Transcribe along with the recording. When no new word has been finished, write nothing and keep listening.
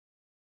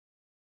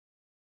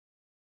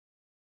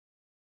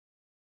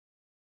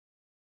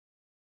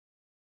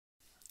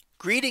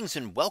Greetings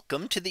and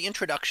welcome to the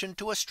introduction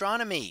to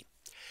astronomy.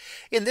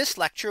 In this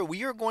lecture,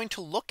 we are going to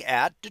look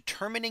at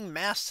determining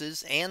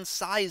masses and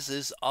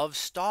sizes of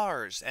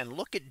stars and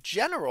look at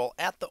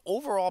at the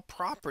overall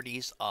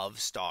properties of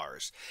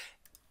stars.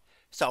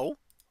 So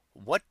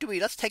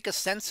let's take a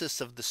census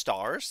of the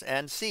stars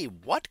and see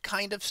what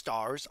kind of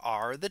stars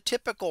are the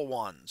typical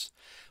ones.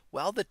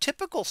 Well, the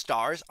typical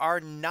stars are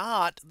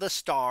not the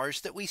stars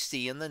that we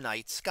see in the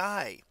night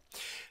sky.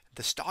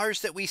 The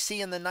stars that we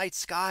see in the night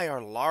sky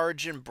are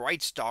large and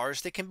bright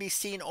stars that can be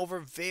seen over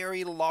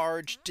very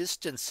large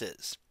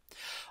distances.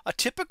 A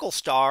typical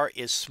star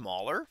is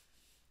smaller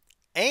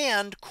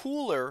and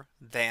cooler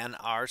than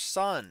our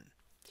sun.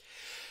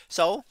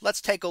 So let's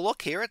take a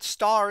look here at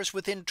stars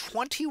within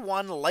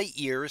 21 light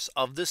years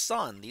of the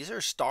sun. These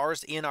are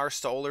stars in our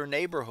solar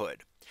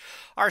neighborhood.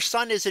 Our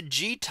sun is a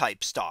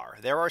G-type star.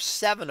 There are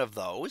 7 of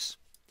those.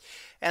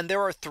 And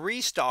there are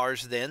 3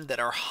 stars then that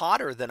are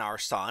hotter than our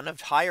sun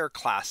of higher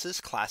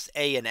classes, class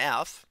A and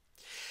F.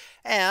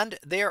 And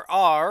there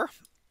are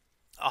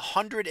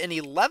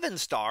 111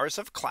 stars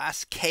of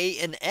class K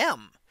and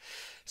M.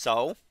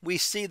 So we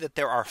see that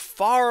there are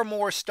far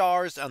more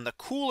stars on the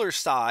cooler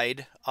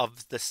side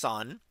of the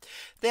sun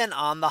than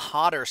on the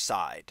hotter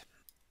side.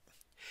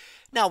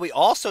 Now we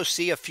also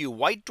see a few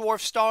white dwarf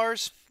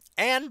stars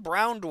and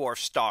brown dwarf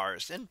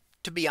stars. And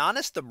to be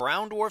honest, the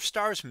brown dwarf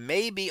stars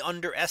may be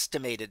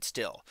underestimated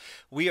still.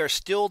 We are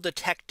still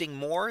detecting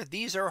more.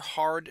 These are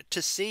hard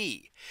to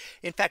see.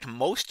 In fact,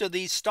 most of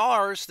these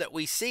stars that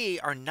we see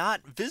are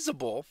not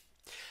visible.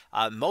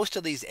 Most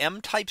of these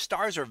M-type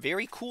stars are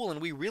very cool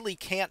and we really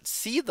can't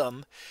see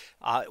them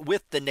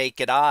with the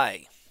naked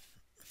eye.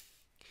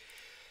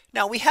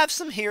 Now we have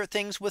some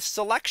things with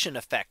selection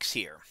effects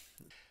here.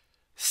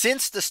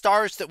 Since the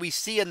stars that we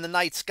see in the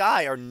night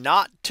sky are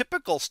not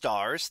typical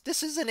stars,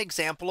 this is an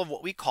example of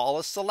what we call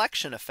a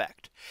selection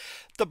effect.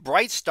 The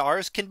bright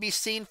stars can be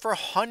seen for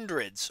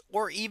hundreds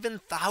or even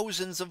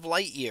thousands of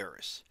light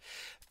years.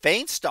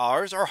 Faint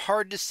stars are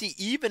hard to see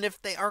even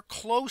if they are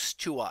close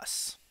to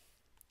us.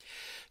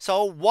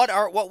 So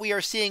what we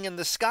are seeing in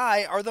the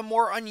sky are the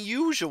more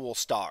unusual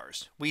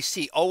stars. We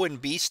see O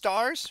and B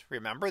stars.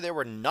 Remember, there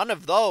were none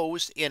of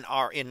those in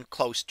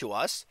close to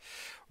us.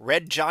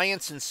 Red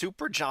giants and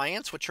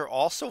supergiants, which are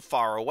also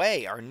far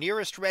away. Our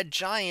nearest red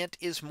giant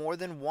is more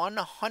than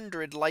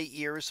 100 light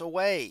years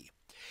away.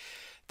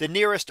 The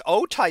nearest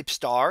O-type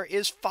star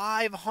is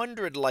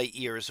 500 light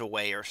years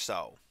away or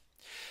so.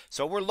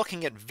 So we're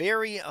looking at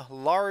very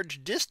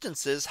large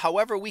distances.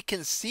 However, we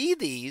can see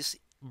these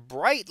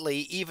brightly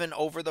even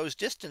over those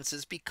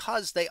distances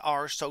because they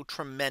are so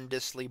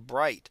tremendously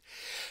bright.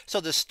 So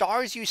the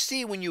stars you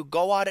see when you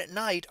go out at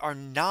night are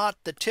not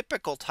the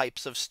typical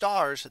types of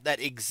stars that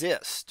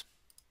exist.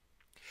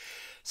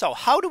 So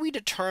how do we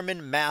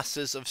determine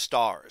masses of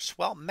stars?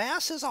 Well,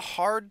 mass is a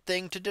hard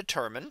thing to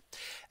determine.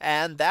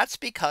 And that's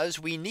because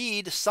we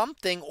need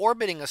something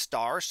orbiting a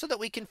star so that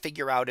we can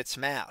figure out its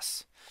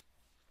mass.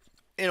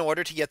 In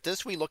order to get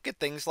this, we look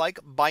at things like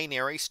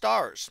binary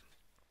stars.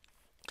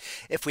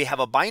 If we have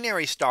a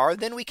binary star,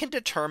 then we can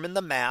determine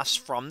the mass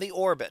from the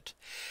orbit.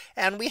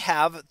 And we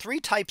have 3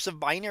 types of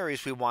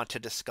binaries we want to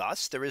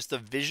discuss. There is the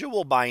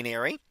visual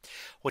binary,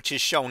 which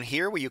is shown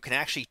here, where you can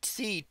actually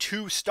see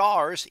 2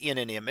 stars in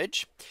an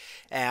image.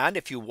 And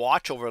if you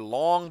watch over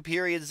long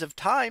periods of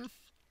time,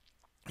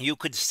 you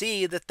could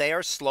see that they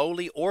are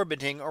slowly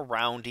orbiting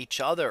around each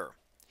other.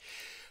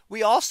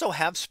 We also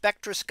have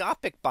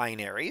spectroscopic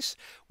binaries,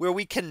 where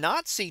we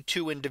cannot see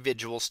 2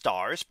 individual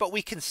stars, but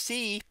we can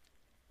see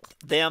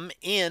them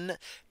in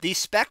the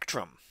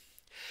spectrum.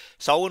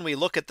 So when we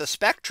look at the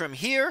spectrum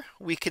here,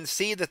 we can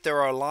see that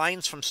there are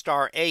lines from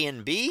star A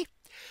and B.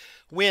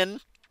 When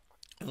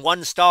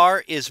one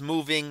star is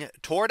moving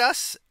toward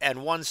us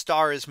and one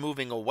star is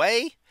moving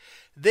away,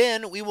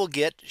 then we will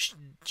get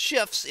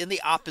shifts in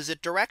the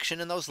opposite direction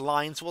and those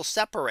lines will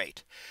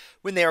separate.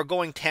 When they are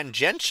going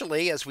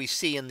tangentially, as we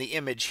see in the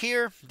image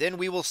here, then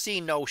we will see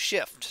no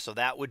shift. So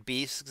that would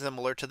be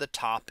similar to the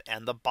top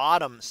and the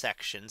bottom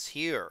sections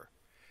here.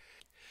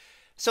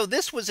 So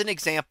this was an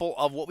example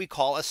of what we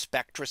call a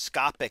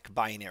spectroscopic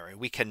binary.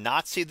 We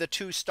cannot see the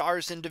 2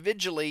 stars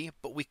individually,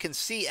 but we can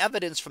see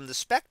evidence from the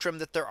spectrum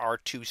that there are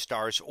 2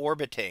 stars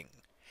orbiting.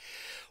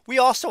 We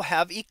also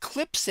have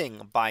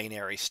eclipsing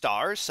binary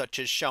stars, such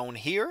as shown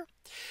here.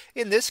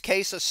 In this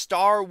case, a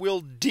star will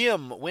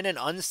dim when an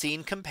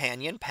unseen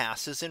companion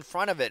passes in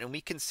front of it. And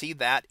we can see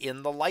that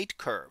in the light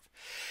curve.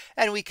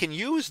 And we can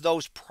use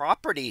those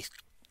properties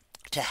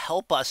to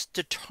help us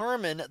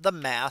determine the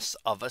mass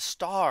of a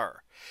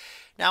star.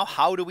 Now,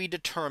 how do we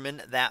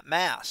determine that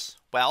mass?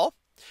 Well,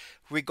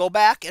 we go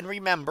back and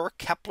remember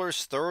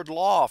Kepler's 3rd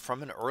law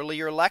from an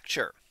earlier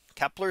lecture.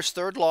 Kepler's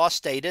 3rd law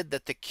stated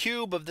that the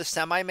cube of the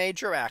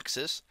semi-major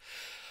axis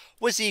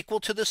was equal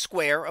to the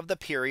square of the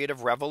period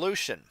of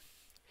revolution.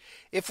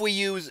 If we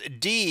use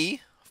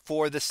d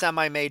for the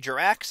semi-major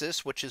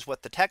axis, which is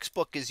what the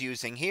textbook is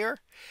using here,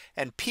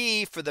 and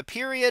p for the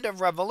period of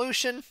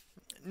revolution,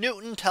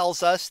 Newton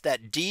tells us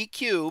that d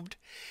cubed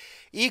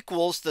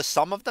equals the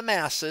sum of the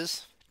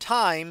masses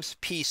times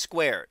p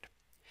squared.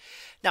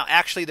 Now,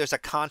 actually, there's a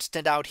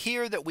constant out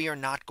here that we are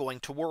not going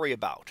to worry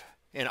about.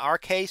 In our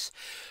case,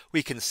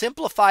 we can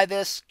simplify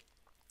this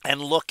and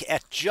look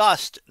at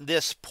just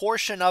this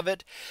portion of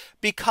it,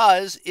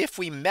 because if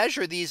we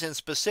measure these in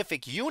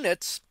specific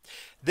units,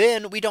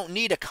 then we don't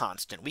need a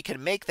constant. We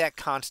can make that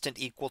constant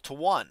equal to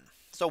 1.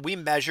 So we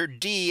measure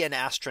d in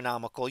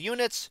astronomical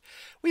units.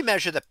 We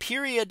measure the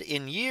period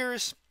in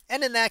years.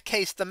 And in that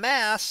case, the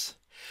mass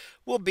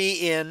will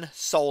be in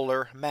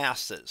solar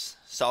masses.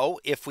 So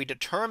if we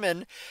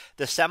determine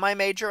the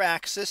semi-major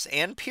axis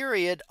and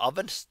period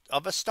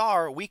of a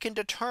star, we can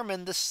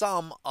determine the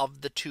sum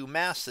of the two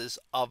masses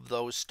of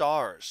those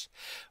stars.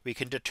 We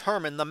can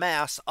determine the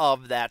mass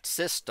of that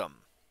system.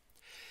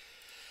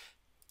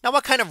 Now,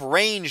 what kind of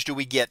range do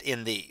we get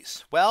in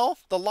these? Well,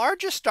 the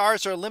largest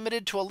stars are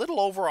limited to a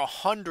little over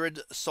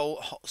 100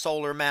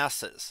 solar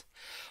masses.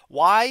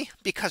 Why?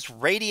 Because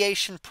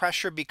radiation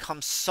pressure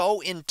becomes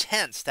so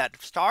intense. That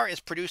star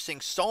is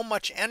producing so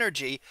much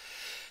energy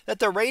that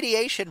the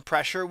radiation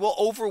pressure will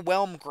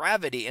overwhelm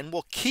gravity and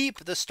will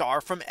keep the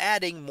star from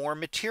adding more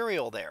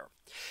material there.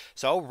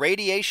 So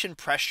radiation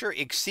pressure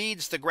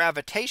exceeds the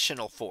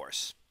gravitational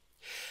force.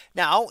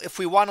 Now, if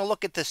we want to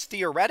look at this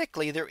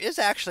theoretically, there is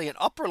actually an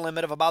upper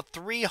limit of about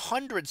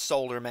 300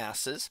 solar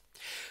masses.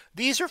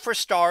 These are for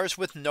stars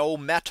with no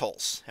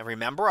metals. And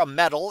remember, a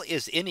metal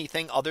is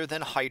anything other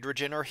than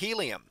hydrogen or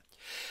helium.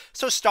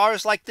 So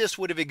stars like this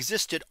would have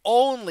existed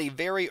only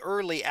very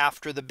early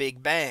after the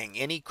Big Bang.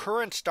 Any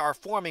current star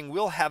forming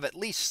will have at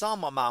least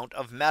some amount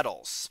of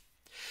metals.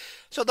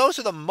 So those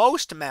are the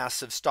most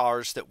massive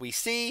stars that we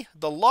see.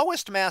 The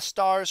lowest mass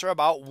stars are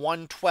about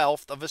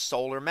 1/12 of a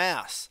solar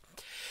mass.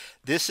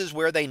 This is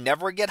where they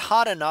never get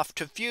hot enough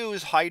to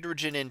fuse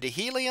hydrogen into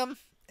helium,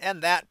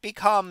 and that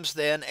becomes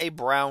then a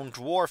brown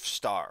dwarf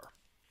star.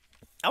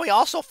 Now we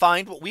also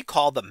find what we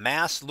call the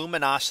mass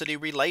luminosity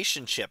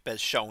relationship, as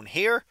shown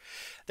here,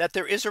 that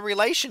there is a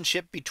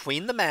relationship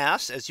between the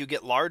mass. As you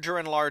get larger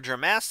and larger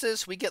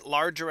masses, we get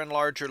larger and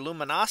larger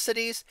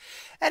luminosities,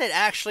 and it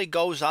actually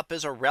goes up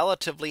as a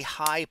relatively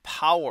high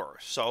power.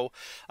 So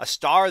a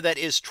star that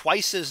is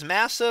twice as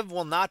massive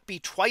will not be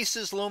twice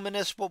as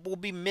luminous, but will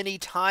be many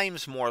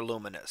times more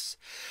luminous.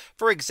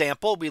 For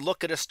example, we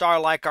look at a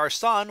star like our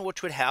sun,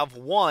 which would have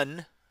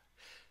 1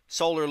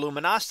 solar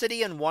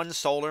luminosity and 1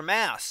 solar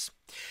mass.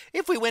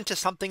 If we went to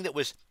something that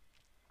was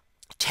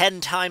 10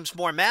 times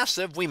more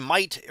massive, we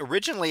might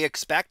originally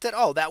expect that,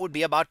 oh, that would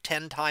be about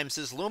 10 times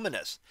as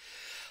luminous.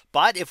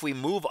 But if we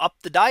move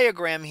up the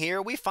diagram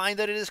here, we find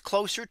that it is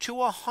closer to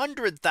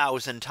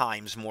 100,000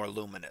 times more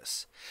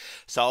luminous.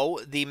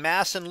 So the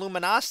mass and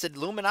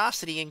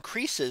luminosity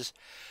increases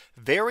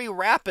very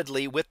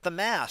rapidly with the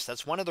mass.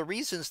 That's one of the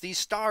reasons these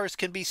stars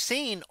can be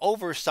seen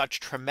over such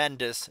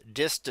tremendous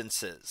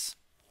distances.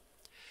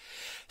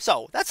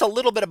 So that's a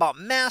little bit about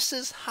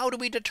masses. How do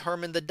we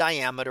determine the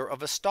diameter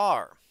of a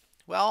star?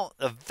 Well,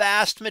 the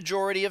vast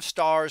majority of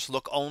stars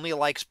look only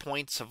like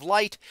points of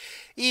light,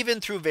 even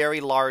through very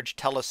large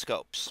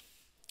telescopes.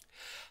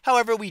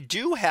 However, we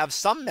do have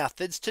some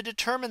methods to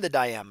determine the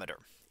diameter.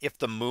 If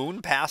the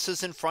moon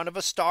passes in front of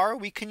a star,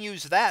 we can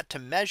use that to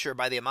measure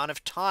by the amount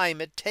of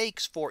time it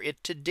takes for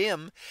it to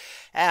dim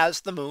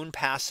as the moon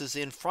passes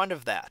in front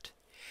of that.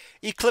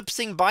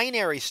 Eclipsing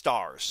binary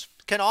stars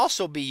can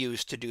also be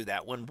used to do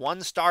that. When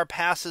one star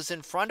passes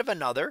in front of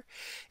another,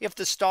 if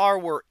the star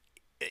were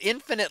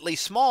infinitely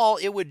small,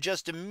 it would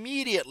just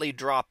immediately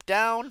drop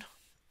down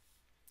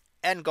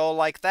and go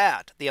like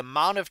that. The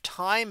amount of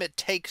time it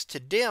takes to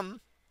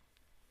dim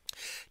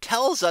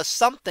tells us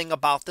something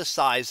about the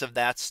size of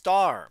that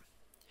star.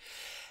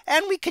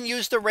 And we can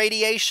use the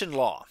radiation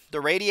law.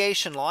 The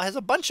radiation law has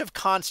a bunch of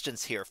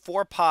constants here.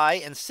 4 pi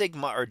and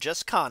sigma are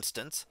just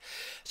constants.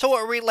 So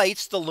it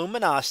relates the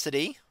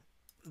luminosity,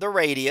 the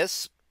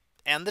radius,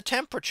 and the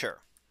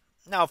temperature.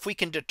 Now, if we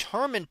can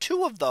determine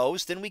 2 of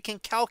those, then we can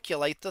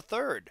calculate the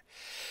third.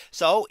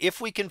 So if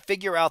we can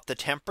figure out the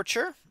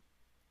temperature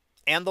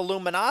and the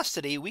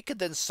luminosity, we could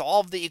then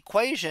solve the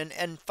equation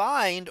and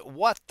find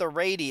what the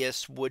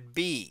radius would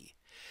be.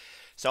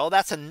 So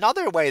that's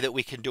another way that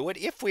we can do it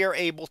if we are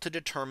able to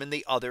determine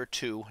the other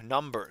 2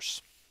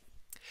 numbers.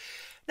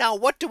 Now,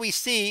 what do we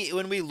see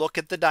when we look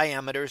at the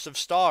diameters of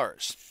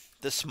stars?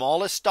 The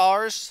smallest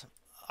stars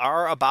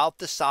are about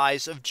the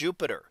size of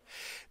Jupiter.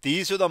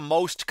 These are the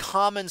most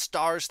common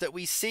stars that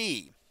we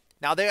see.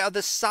 Now, they are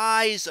the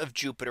size of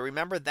Jupiter.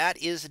 Remember, that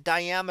is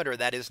diameter.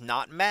 That is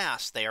not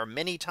mass. They are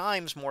many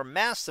times more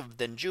massive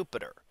than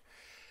Jupiter.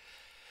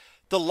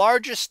 The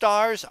largest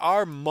stars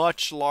are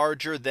much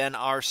larger than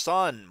our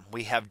sun.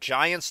 We have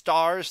giant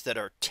stars that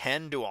are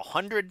 10 to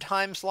 100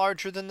 times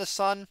larger than the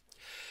sun.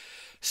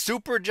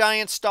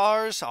 Supergiant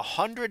stars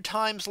 100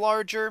 times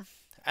larger.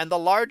 And the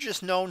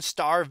largest known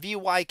star,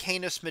 VY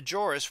Canis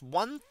Majoris,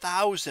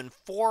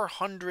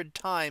 1,400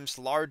 times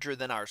larger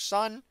than our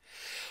sun,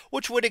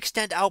 which would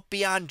extend out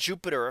beyond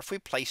Jupiter if we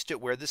placed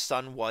it where the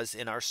sun was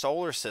in our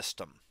solar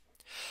system.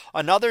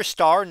 Another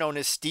star known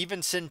as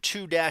Stephenson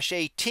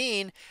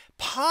 2-18,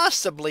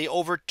 possibly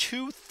over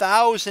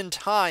 2,000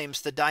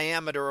 times the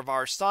diameter of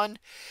our sun,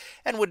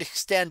 and would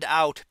extend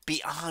out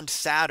beyond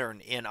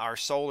Saturn in our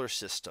solar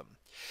system.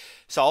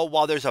 So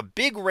while there's a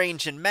big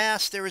range in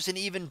mass, there is an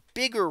even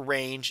bigger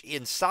range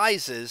in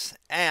sizes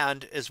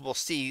and, as we'll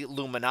see,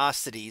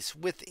 luminosities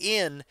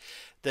within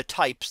the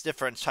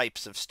different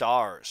types of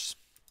stars.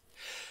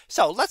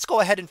 So let's go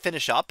ahead and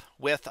finish up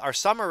with our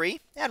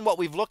summary. And what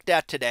we've looked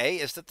at today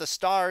is that the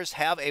stars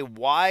have a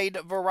wide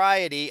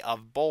variety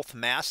of both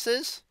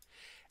masses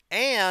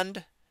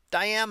and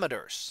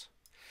diameters.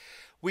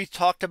 We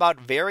talked about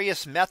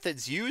various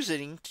methods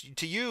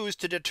to use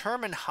to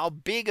determine how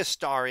big a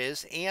star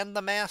is and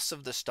the mass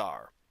of the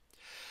star.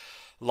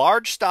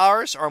 Large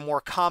stars are more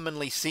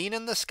commonly seen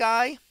in the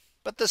sky,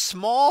 but the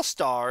small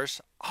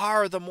stars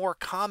are the more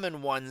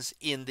common ones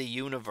in the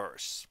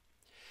universe.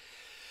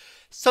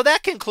 So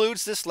that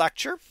concludes this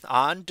lecture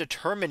on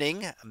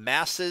determining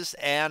masses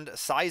and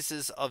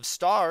sizes of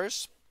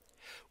stars.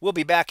 We'll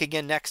be back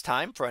again next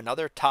time for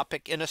another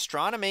topic in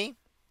astronomy.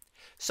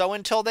 So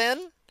until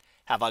then,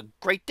 have a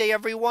great day,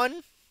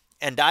 everyone,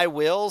 and I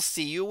will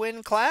see you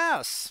in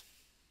class.